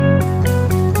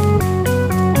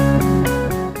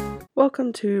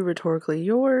welcome to Rhetorically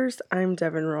Yours. I'm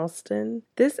Devin Ralston.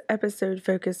 This episode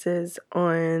focuses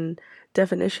on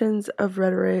definitions of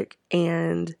rhetoric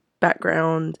and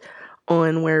background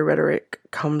on where rhetoric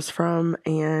comes from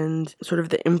and sort of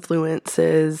the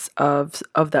influences of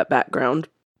that background.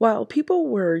 While people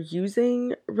were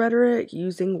using rhetoric,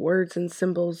 using words and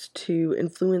symbols to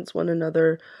influence one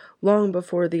another long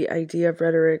before the idea of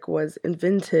rhetoric was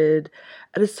invented,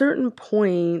 at a certain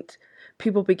point,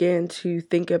 people began to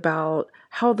think about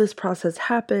how this process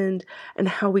happened and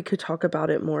how we could talk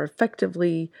about it more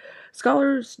effectively.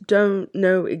 Scholars don't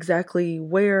know exactly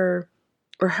where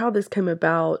or how this came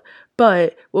about,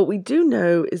 but what we do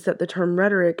know is that the term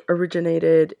rhetoric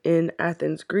originated in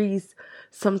Athens, Greece,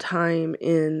 sometime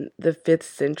in the 5th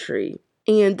century.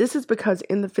 And this is because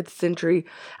in the 5th century,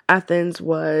 Athens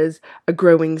was a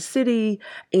growing city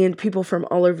and people from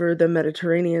all over the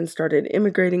Mediterranean started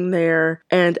immigrating there.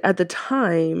 And at the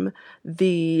time,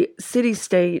 the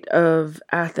city-state of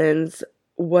Athens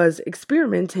was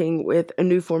experimenting with a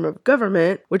new form of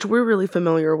government, which we're really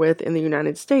familiar with in the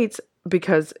United States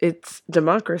because it's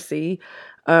democracy,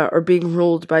 or being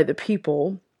ruled by the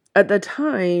people. At the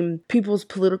time, people's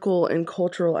political and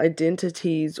cultural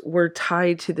identities were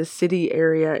tied to the city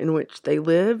area in which they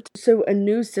lived. So a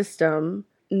new system,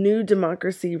 new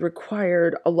democracy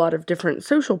required a lot of different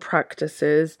social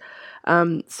practices.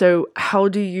 So how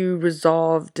do you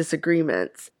resolve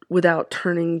disagreements without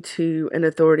turning to an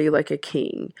authority like a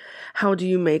king? How do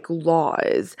you make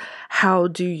laws? How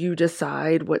do you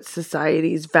decide what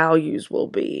society's values will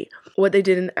be? What they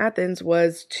did in Athens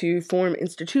was to form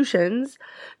institutions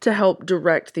to help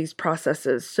direct these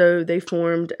processes. So they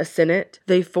formed a senate,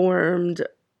 they formed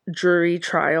jury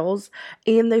trials,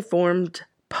 and they formed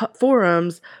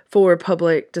forums for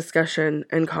public discussion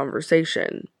and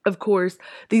conversation. Of course,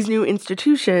 these new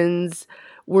institutions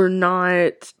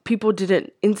people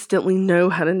didn't instantly know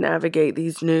how to navigate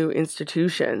these new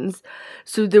institutions.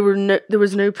 So there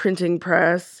was no printing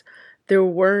press.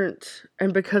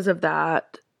 And because of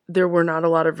that, there were not a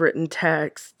lot of written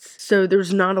texts. So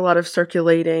there's not a lot of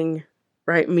circulating,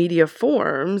 media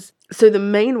forms. So the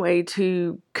main way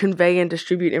to convey and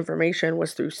distribute information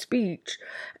was through speech.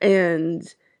 And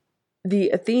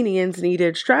the Athenians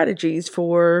needed strategies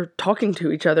for talking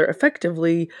to each other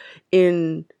effectively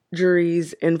in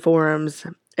juries, in forums,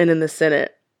 and in the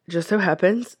Senate. It just so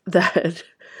happens that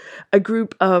a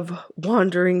group of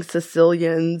wandering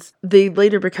Sicilians, they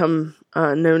later become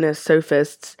known as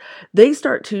sophists, they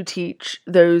start to teach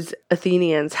those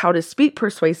Athenians how to speak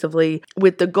persuasively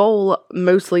with the goal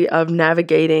mostly of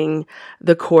navigating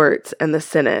the courts and the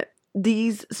Senate.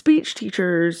 These speech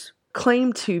teachers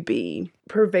claim to be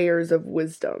purveyors of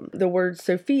wisdom. The word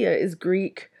Sophia is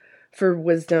Greek for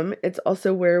wisdom. It's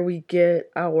also where we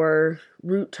get our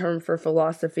root term for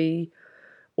philosophy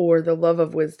or the love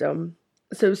of wisdom.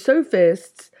 So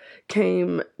sophists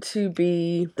came to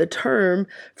be the term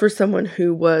for someone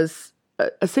who was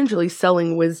essentially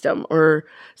selling wisdom or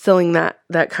selling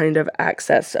that kind of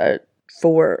access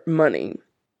for money.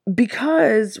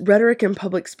 Because rhetoric and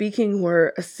public speaking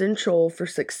were essential for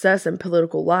success in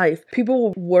political life,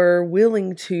 people were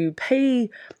willing to pay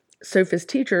sophist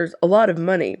teachers a lot of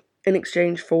money in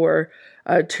exchange for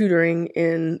tutoring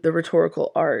in the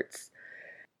rhetorical arts.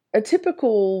 A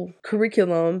typical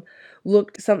curriculum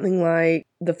looked something like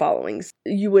the following.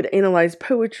 You would analyze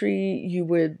poetry, you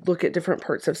would look at different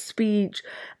parts of speech,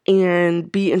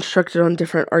 and be instructed on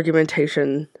different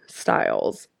argumentation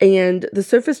styles. And the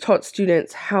sophists taught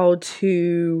students how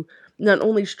to not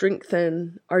only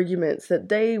strengthen arguments that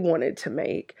they wanted to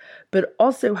make, but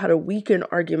also how to weaken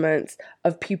arguments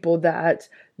of people that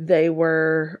they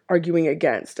were arguing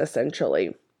against,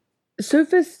 essentially.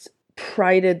 Sophists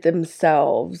prided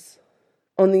themselves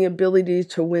on the ability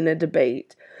to win a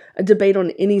debate on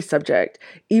any subject,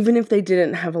 even if they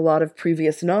didn't have a lot of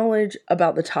previous knowledge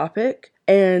about the topic.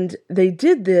 And they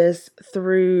did this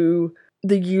through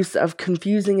the use of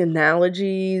confusing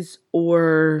analogies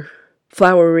or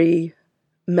flowery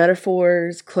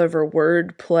metaphors, clever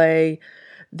wordplay.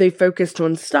 They focused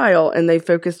on style and they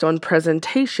focused on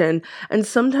presentation, and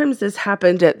sometimes this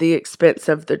happened at the expense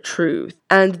of the truth.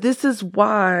 And this is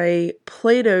why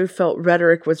Plato felt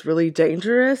rhetoric was really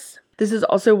dangerous. This is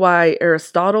also why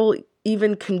Aristotle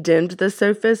even condemned the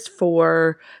sophists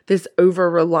for this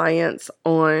over-reliance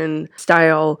on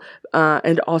style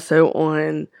and also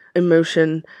on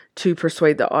emotion to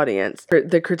persuade the audience.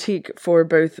 The critique for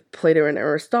both Plato and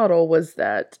Aristotle was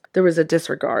that there was a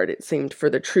disregard, it seemed, for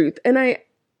the truth. And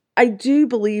I do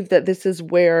believe that this is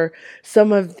where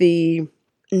some of the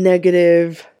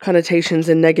negative connotations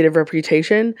and negative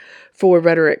reputation for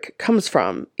rhetoric comes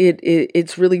from.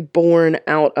 It's really born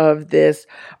out of this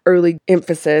early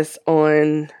emphasis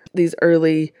on these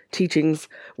early teachings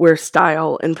where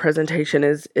style and presentation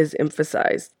is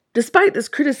emphasized. Despite this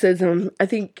criticism, I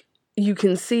think you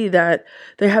can see that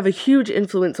they have a huge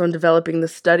influence on developing the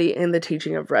study and the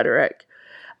teaching of rhetoric.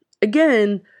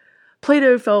 Again,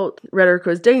 Plato felt rhetoric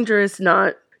was dangerous,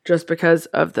 not just because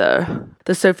of the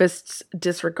sophist's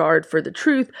disregard for the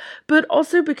truth, but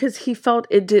also because he felt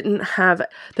it didn't have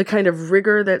the kind of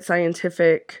rigor that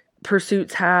scientific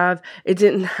pursuits have. It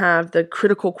didn't have the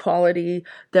critical quality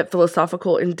that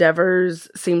philosophical endeavors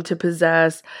seem to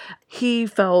possess. He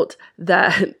felt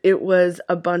that it was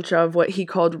a bunch of what he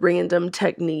called random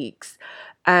techniques,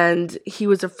 and he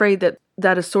was afraid that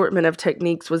that assortment of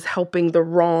techniques was helping the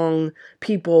wrong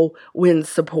people win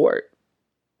support.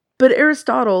 But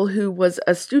Aristotle, who was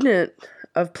a student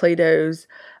of Plato's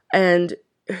and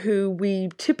who we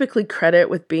typically credit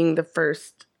with being the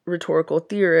first rhetorical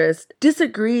theorist,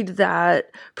 disagreed that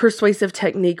persuasive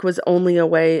technique was only a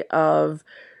way of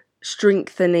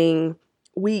strengthening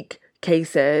weak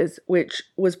cases, which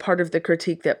was part of the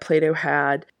critique that Plato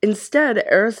had. Instead,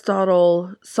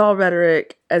 Aristotle saw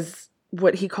rhetoric as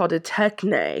what he called a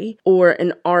techne, or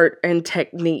an art and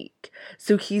technique.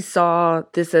 So he saw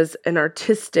this as an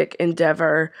artistic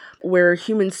endeavor where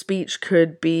human speech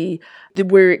could be,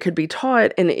 where it could be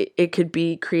taught, and it could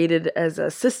be created as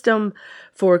a system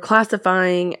for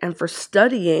classifying and for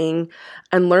studying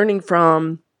and learning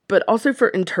from, but also for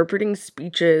interpreting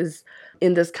speeches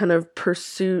in this kind of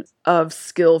pursuit of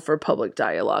skill for public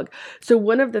dialogue. So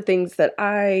one of the things that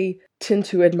I tend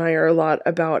to admire a lot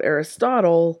about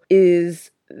Aristotle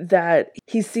is that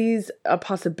he sees a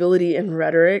possibility in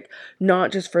rhetoric,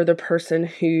 not just for the person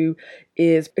who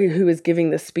is giving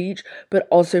the speech, but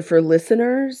also for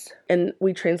listeners. And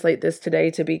we translate this today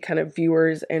to be kind of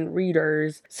viewers and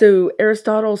readers. So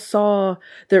Aristotle saw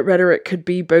that rhetoric could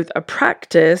be both a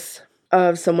practice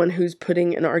of someone who's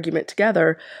putting an argument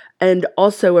together, and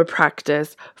also a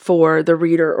practice for the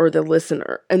reader or the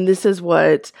listener. And this is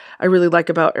what I really like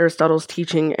about Aristotle's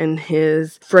teaching and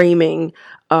his framing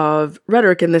of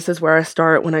rhetoric. And this is where I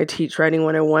start when I teach Writing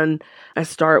 101. I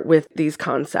start with these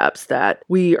concepts that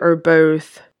we are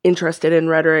both interested in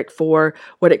rhetoric for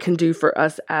what it can do for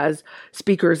us as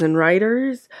speakers and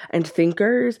writers and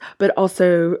thinkers, but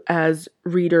also as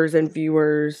readers and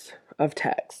viewers of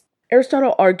text.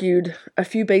 Aristotle argued a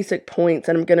few basic points,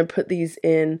 and I'm going to put these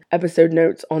in episode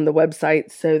notes on the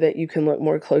website so that you can look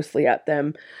more closely at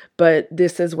them. But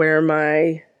this is where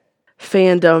my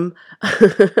fandom,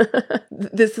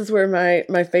 this is where my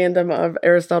fandom of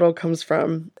Aristotle comes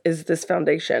from, is this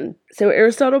foundation. So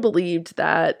Aristotle believed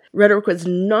that rhetoric was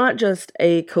not just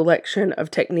a collection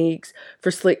of techniques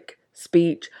for slick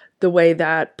speech, the way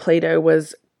that Plato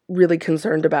was really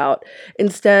concerned about.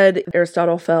 Instead,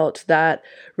 Aristotle felt that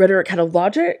rhetoric had a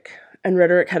logic and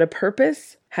rhetoric had a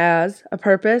purpose, has a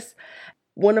purpose.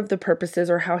 One of the purposes,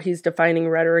 or how he's defining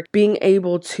rhetoric, being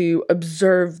able to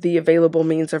observe the available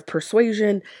means of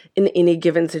persuasion in any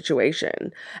given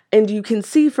situation. And you can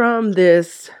see from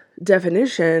this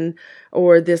definition,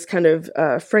 or this kind of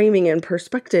framing and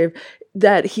perspective,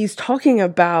 that he's talking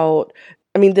about,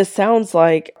 this sounds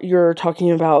like you're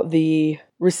talking about the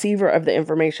receiver of the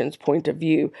information's point of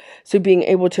view. So being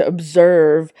able to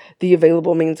observe the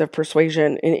available means of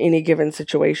persuasion in any given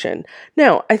situation.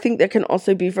 Now, I think that can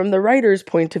also be from the writer's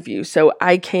point of view. So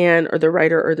I can, or the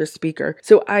writer or the speaker.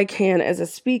 So I can, as a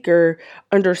speaker,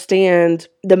 understand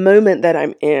the moment that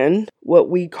I'm in, what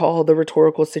we call the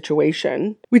rhetorical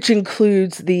situation, which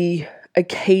includes the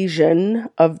occasion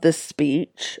of the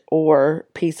speech or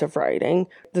piece of writing,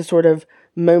 the sort of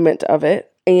moment of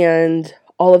it, and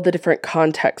all of the different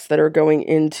contexts that are going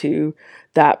into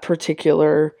that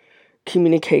particular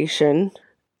communication.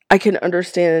 I can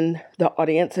understand the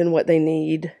audience and what they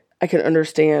need. I can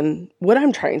understand what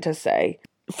I'm trying to say.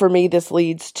 For me, this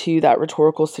leads to that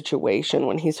rhetorical situation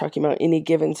when he's talking about any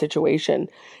given situation,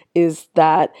 is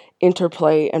that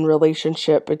interplay and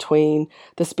relationship between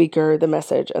the speaker, the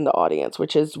message, and the audience,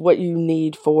 which is what you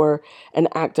need for an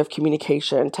act of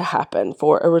communication to happen.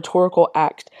 For a rhetorical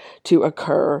act to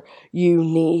occur, you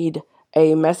need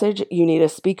a message, you need a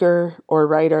speaker or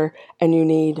writer, and you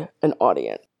need an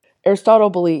audience. Aristotle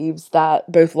believes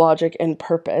that both logic and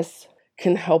purpose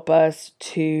can help us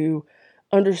to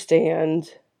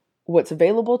understand what's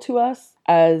available to us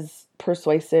as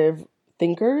persuasive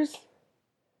thinkers,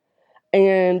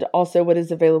 and also what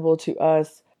is available to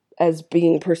us as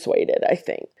being persuaded, I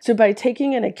think. So by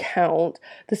taking into account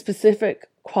the specific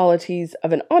qualities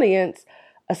of an audience,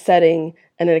 a setting,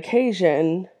 and an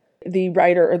occasion, the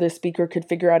writer or the speaker could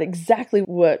figure out exactly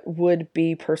what would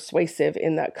be persuasive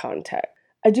in that context.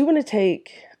 I do want to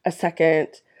take a second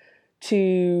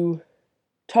to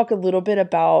talk a little bit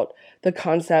about the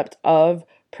concept of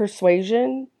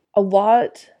persuasion. A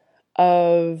lot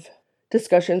of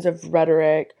discussions of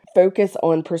rhetoric focus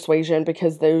on persuasion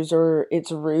because those are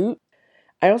its root.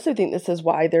 I also think this is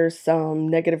why there's some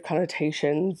negative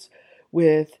connotations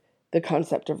with the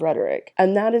concept of rhetoric.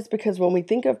 And that is because when we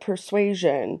think of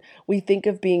persuasion, we think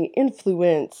of being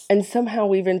influenced, and somehow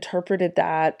we've interpreted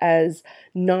that as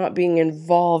not being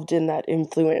involved in that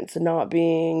influence, not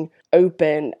being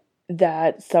open,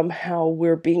 that somehow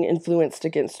we're being influenced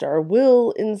against our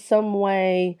will in some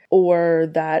way, or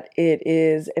that it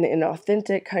is an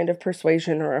inauthentic kind of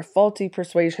persuasion or a faulty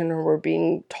persuasion, or we're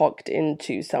being talked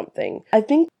into something. I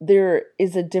think there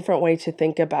is a different way to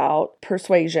think about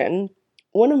persuasion.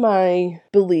 One of my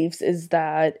beliefs is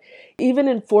that even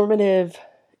informative,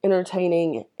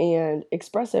 entertaining, and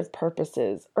expressive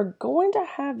purposes are going to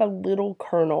have a little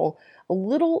kernel, a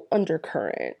little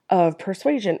undercurrent of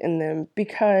persuasion in them,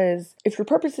 because if your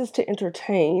purpose is to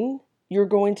entertain, you're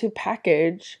going to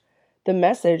package the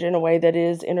message in a way that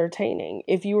is entertaining.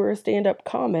 If you were a stand-up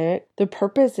comic, the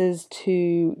purpose is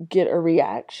to get a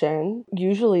reaction.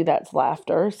 Usually that's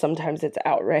laughter, sometimes it's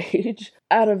outrage,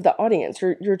 out of the audience.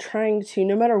 You're trying to,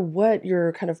 no matter what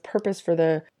your kind of purpose for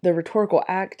the rhetorical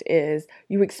act is,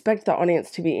 you expect the audience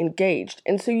to be engaged.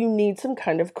 And so you need some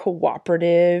kind of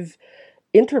cooperative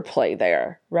interplay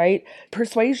there, right?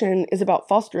 Persuasion is about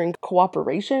fostering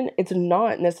cooperation. It's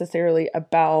not necessarily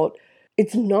about,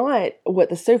 it's not what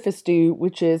the sophists do,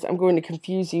 which is, I'm going to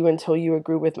confuse you until you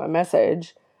agree with my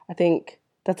message. I think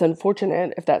that's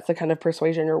unfortunate if that's the kind of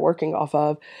persuasion you're working off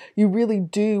of. You really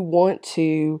do want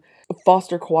to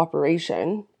foster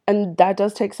cooperation, and that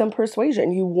does take some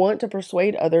persuasion. You want to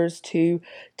persuade others to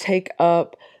take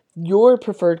up your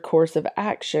preferred course of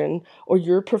action or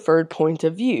your preferred point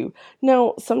of view.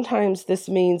 Now, sometimes this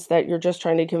means that you're just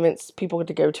trying to convince people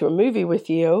to go to a movie with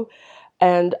you,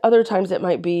 and other times it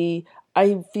might be,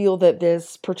 I feel that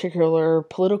this particular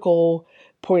political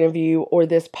point of view or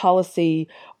this policy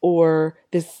or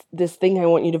this thing I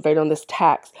want you to vote on, this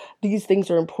tax, these things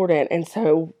are important, and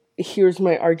so here's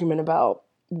my argument about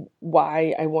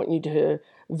why I want you to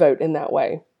vote in that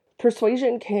way.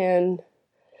 Persuasion can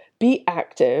be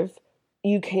active.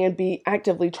 You can be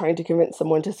actively trying to convince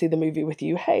someone to see the movie with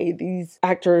you. Hey, these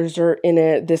actors are in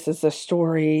it. This is the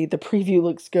story. The preview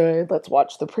looks good. Let's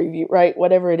watch the preview, right?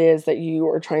 Whatever it is that you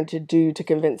are trying to do to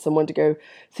convince someone to go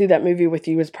see that movie with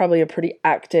you is probably a pretty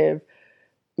active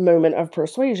moment of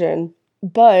persuasion.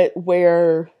 But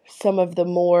where some of the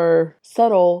more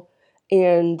subtle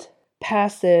and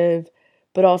passive,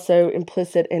 but also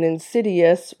implicit and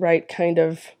insidious, right, kind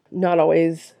of not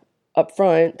always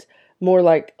upfront, more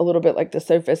like a little bit like the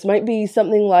sophist, might be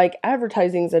something like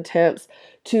advertising's attempts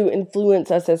to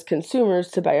influence us as consumers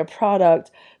to buy a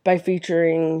product by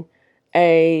featuring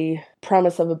a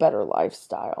promise of a better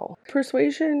lifestyle.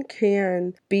 Persuasion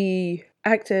can be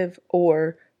active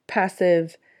or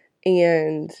passive,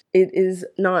 and it is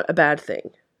not a bad thing.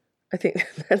 I think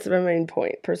that's my main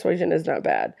point. Persuasion is not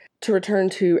bad. To return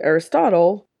to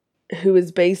Aristotle, who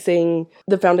is basing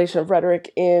the foundation of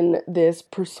rhetoric in this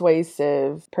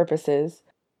persuasive purposes.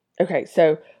 Okay,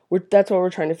 so that's what we're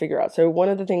trying to figure out. So one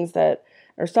of the things that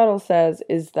Aristotle says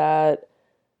is that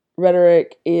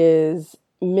rhetoric is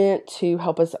meant to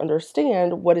help us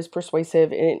understand what is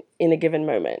persuasive in a given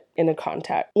moment, in a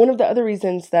context. One of the other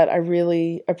reasons that I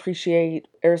really appreciate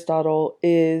Aristotle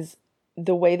is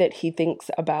the way that he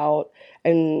thinks about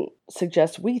and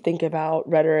suggests we think about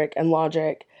rhetoric and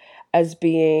logic as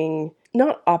being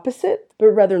not opposite, but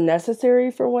rather necessary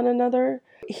for one another.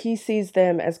 He sees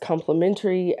them as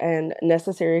complementary and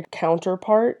necessary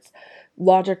counterparts.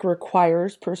 Logic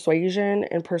requires persuasion,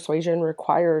 and persuasion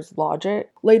requires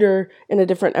logic. Later in a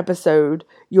different episode,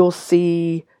 you'll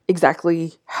see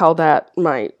exactly how that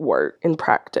might work in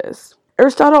practice.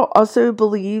 Aristotle also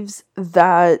believes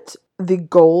that the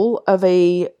goal of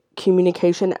a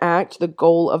communication act, the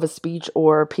goal of a speech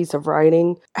or piece of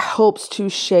writing, helps to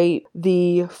shape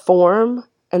the form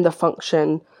and the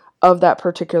function of that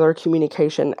particular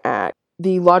communication act.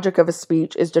 The logic of a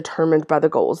speech is determined by the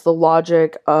goals. The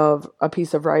logic of a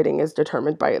piece of writing is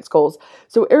determined by its goals.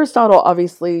 So Aristotle,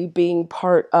 obviously being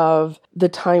part of the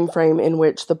time frame in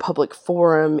which the public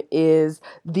forum is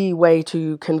the way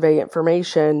to convey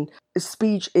information,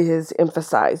 speech is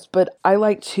emphasized. But I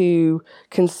like to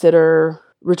consider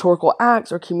rhetorical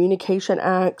acts or communication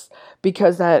acts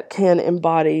because that can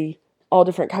embody all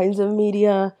different kinds of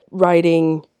media,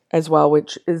 writing, as well,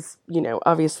 which is,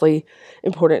 obviously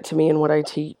important to me in what I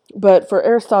teach. But for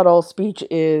Aristotle, speech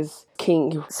is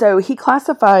king. So he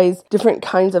classifies different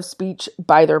kinds of speech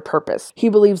by their purpose. He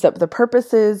believes that the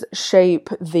purposes shape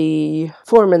the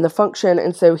form and the function,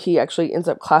 and so he actually ends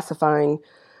up classifying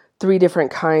 3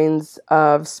 different kinds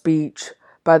of speech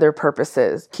by their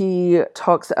purposes. He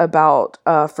talks about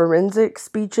forensic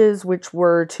speeches, which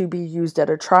were to be used at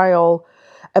a trial,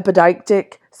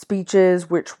 epideictic speeches,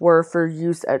 which were for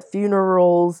use at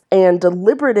funerals, and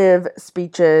deliberative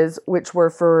speeches, which were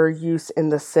for use in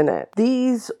the Senate.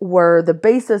 These were the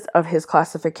basis of his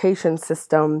classification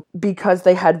system because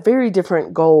they had very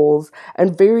different goals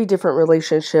and very different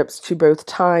relationships to both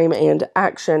time and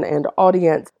action and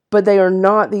audience. But they are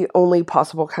not the only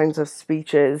possible kinds of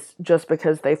speeches just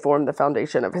because they form the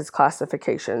foundation of his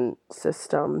classification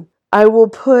system. I will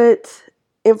put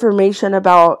information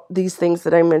about these things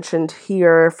that I mentioned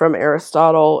here from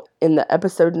Aristotle in the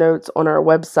episode notes on our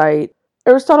website.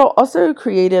 Aristotle also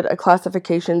created a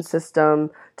classification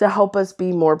system to help us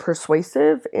be more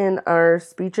persuasive in our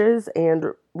speeches and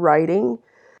writing.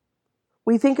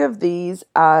 We think of these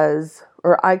as,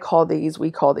 or we call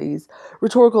these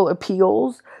rhetorical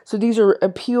appeals. So these are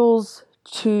appeals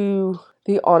to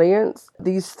the audience.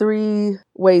 These 3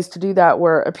 ways to do that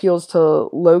were appeals to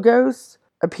logos,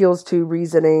 appeals to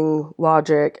reasoning,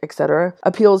 logic, etc.,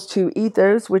 appeals to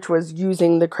ethos, which was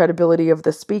using the credibility of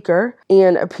the speaker,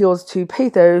 and appeals to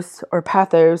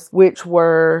pathos, which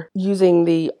were using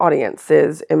the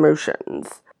audience's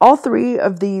emotions. All 3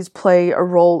 of these play a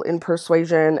role in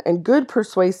persuasion, and good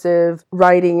persuasive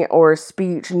writing or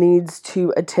speech needs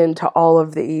to attend to all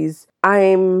of these.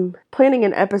 I'm planning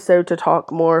an episode to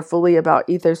talk more fully about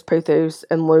ethos, pathos,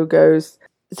 and logos,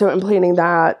 so I'm planning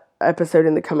that episode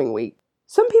in the coming week.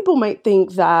 Some people might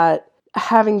think that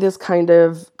having this kind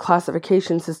of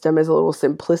classification system is a little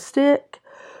simplistic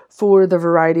for the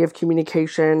variety of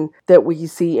communication that we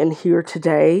see and hear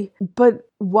today. But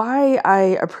why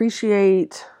I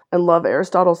appreciate and love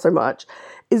Aristotle so much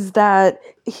is that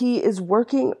he is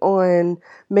working on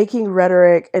making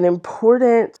rhetoric an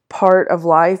important part of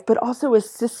life, but also a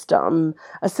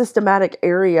systematic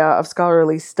area of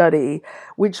scholarly study,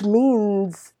 which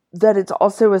means that it's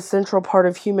also a central part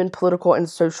of human political and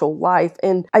social life.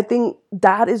 And I think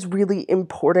that is really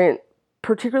important,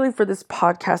 particularly for this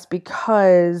podcast,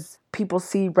 because people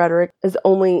see rhetoric as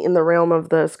only in the realm of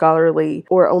the scholarly,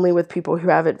 or only with people who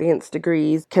have advanced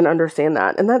degrees can understand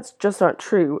that. And that's just not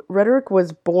true. Rhetoric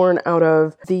was born out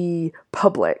of the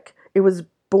public. It was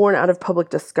born out of public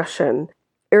discussion.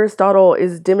 Aristotle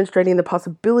is demonstrating the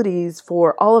possibilities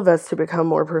for all of us to become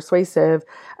more persuasive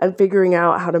and figuring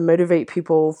out how to motivate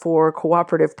people for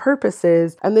cooperative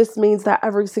purposes. And this means that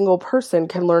every single person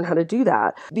can learn how to do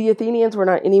that. The Athenians were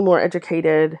not any more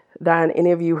educated than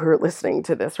any of you who are listening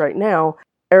to this right now.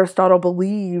 Aristotle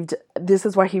believed, this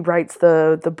is why he writes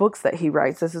the books that he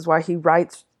writes. This is why he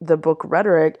writes the book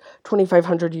Rhetoric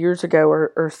 2,500 years ago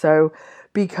or so,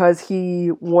 because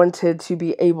he wanted to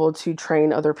be able to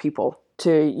train other people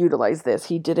to utilize this.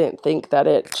 He didn't think that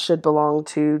it should belong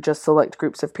to just select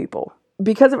groups of people.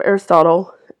 Because of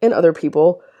Aristotle and other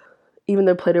people, even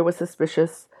though Plato was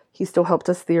suspicious, he still helped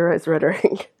us theorize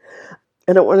rhetoric.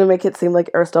 I don't want to make it seem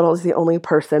like Aristotle is the only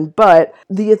person, but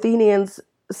the Athenians,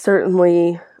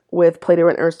 certainly with Plato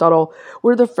and Aristotle,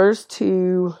 were the first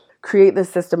to create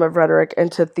this system of rhetoric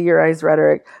and to theorize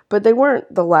rhetoric, but they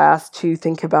weren't the last to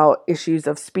think about issues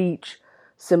of speech,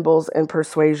 symbols, and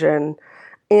persuasion.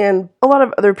 And a lot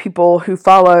of other people who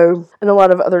follow, and a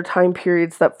lot of other time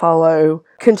periods that follow,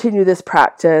 continue this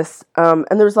practice. And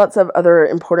there's lots of other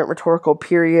important rhetorical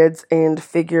periods and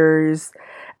figures,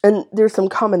 and there's some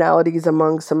commonalities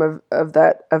among some of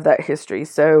that history.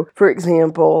 So, for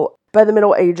example, by the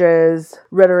Middle Ages,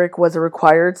 rhetoric was a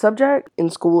required subject in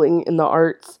schooling in the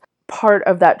arts. Part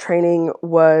of that training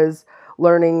was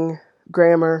learning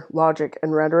grammar, logic,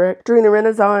 and rhetoric. During the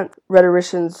Renaissance,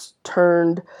 rhetoricians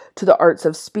turned to the arts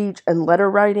of speech and letter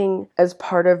writing as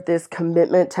part of this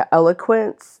commitment to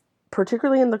eloquence,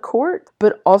 particularly in the court,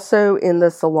 but also in the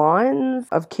salons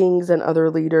of kings and other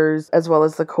leaders, as well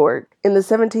as the court. In the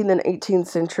 17th and 18th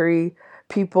century,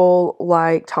 people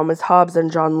like Thomas Hobbes and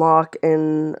John Locke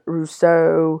and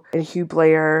Rousseau and Hugh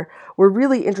Blair were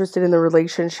really interested in the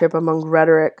relationship among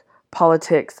rhetoric,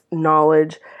 politics,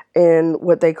 knowledge, and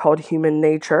what they called human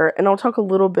nature. And I'll talk a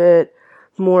little bit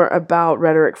more about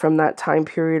rhetoric from that time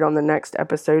period on the next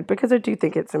episode because I do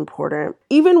think it's important.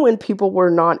 Even when people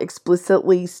were not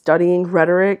explicitly studying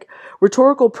rhetoric,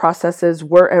 rhetorical processes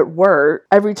were at work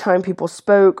every time people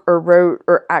spoke or wrote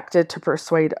or acted to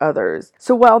persuade others.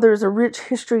 So while there's a rich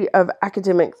history of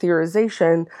academic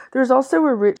theorization, there's also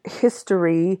a rich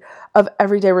history of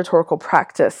everyday rhetorical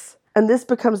practice. And this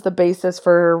becomes the basis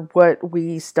for what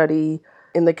we study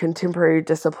in the contemporary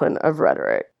discipline of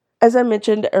rhetoric. As I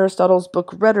mentioned, Aristotle's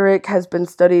book Rhetoric has been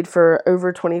studied for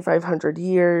over 2,500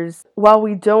 years. While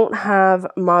we don't have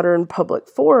modern public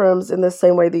forums in the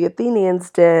same way the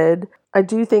Athenians did, I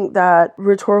do think that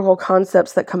rhetorical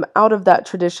concepts that come out of that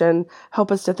tradition help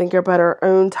us to think about our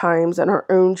own times and our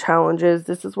own challenges.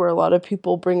 This is where a lot of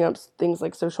people bring up things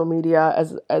like social media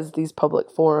as these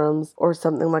public forums, or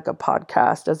something like a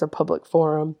podcast as a public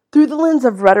forum. Through the lens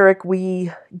of rhetoric, we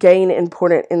gain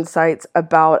important insights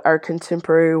about our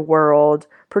contemporary world,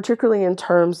 particularly in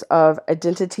terms of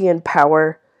identity and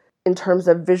power, in terms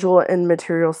of visual and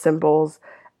material symbols,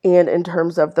 and in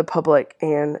terms of the public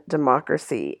and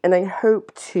democracy. And I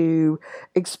hope to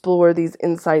explore these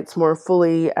insights more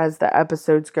fully as the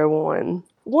episodes go on.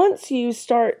 Once you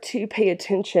start to pay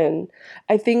attention,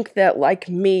 I think that, like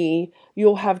me,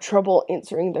 you'll have trouble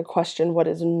answering the question, what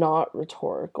is not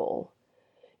rhetorical?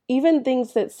 Even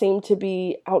things that seem to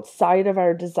be outside of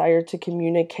our desire to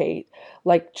communicate,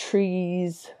 like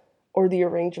trees or the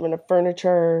arrangement of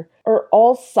furniture, are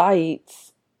all sights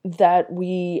that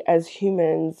we as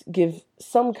humans give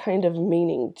some kind of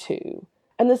meaning to.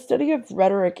 And the study of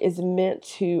rhetoric is meant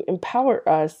to empower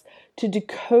us to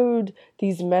decode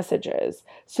these messages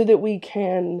so that we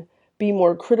can be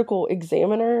more critical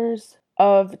examiners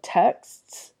of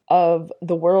texts, of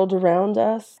the world around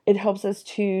us. It helps us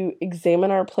to examine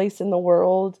our place in the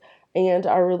world and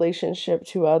our relationship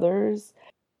to others.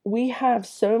 We have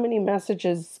so many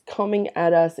messages coming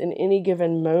at us in any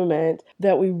given moment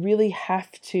that we really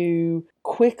have to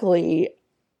quickly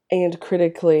and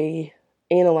critically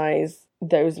analyze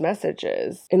those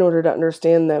messages in order to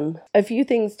understand them. A few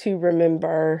things to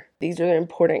remember. These are the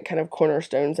important kind of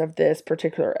cornerstones of this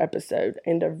particular episode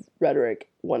and of Rhetoric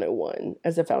 101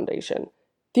 as a foundation.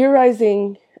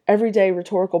 Theorizing everyday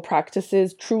rhetorical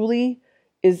practices truly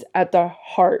is at the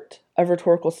heart of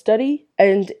rhetorical study,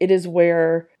 and it is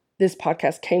where this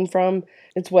podcast came from.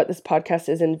 It's what this podcast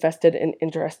is invested and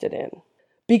interested in.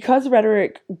 Because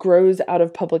rhetoric grows out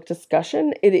of public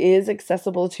discussion, it is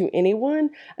accessible to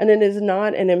anyone, and it is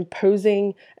not an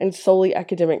imposing and solely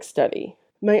academic study.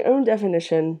 My own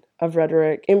definition of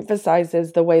rhetoric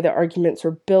emphasizes the way that arguments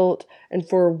are built and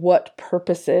for what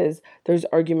purposes those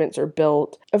arguments are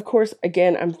built. Of course,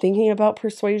 again, I'm thinking about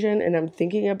persuasion and I'm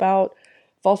thinking about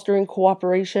fostering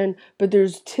cooperation, but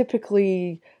there's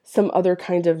typically some other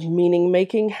kind of meaning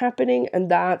making happening,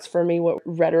 and that's for me what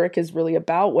rhetoric is really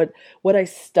about. What I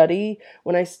study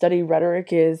when I study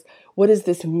rhetoric is, what does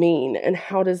this mean, and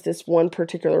how does this one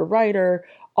particular writer,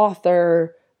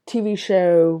 author, TV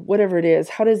show, whatever it is,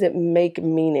 how does it make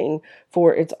meaning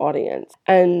for its audience?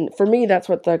 And for me, that's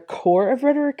what the core of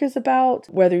rhetoric is about,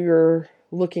 whether you're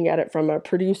looking at it from a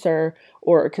producer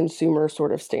or a consumer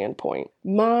sort of standpoint.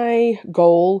 My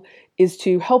goal is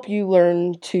to help you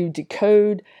learn to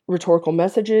decode rhetorical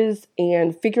messages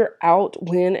and figure out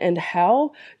when and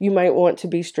how you might want to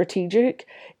be strategic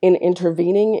in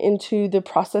intervening into the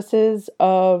processes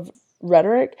of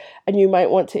rhetoric. And you might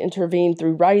want to intervene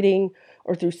through writing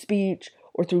or through speech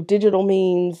or through digital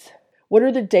means. What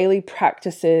are the daily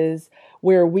practices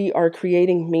where we are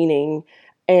creating meaning,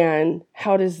 and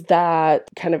how does that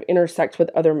kind of intersect with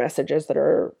other messages that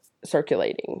are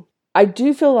circulating? I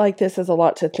do feel like this is a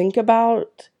lot to think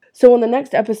about. So on the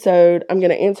next episode, I'm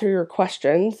going to answer your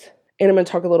questions, and I'm going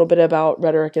to talk a little bit about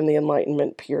rhetoric in the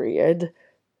Enlightenment period,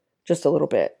 just a little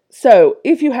bit. So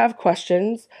if you have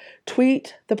questions,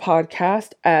 tweet the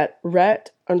podcast at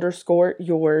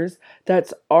ret_yours.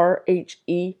 That's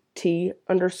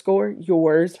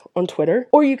RHET_yours on Twitter.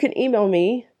 Or you can email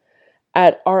me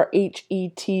at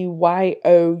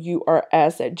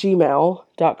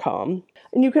rhetyours@gmail.com.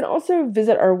 And you can also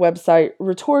visit our website,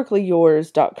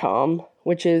 rhetoricallyyours.com,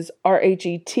 which is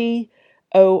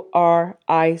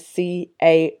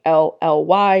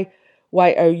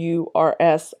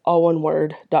rhetoricallyyours, all one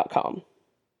word.com.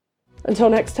 Until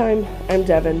next time, I'm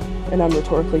Devin, and I'm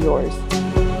Rhetorically Yours.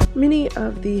 Many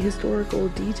of the historical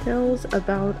details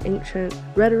about ancient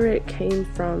rhetoric came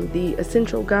from the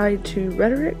Essential Guide to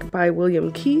Rhetoric by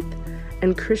William Keith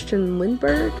and Christian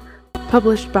Lindbergh,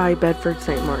 published by Bedford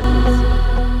St. Martin's.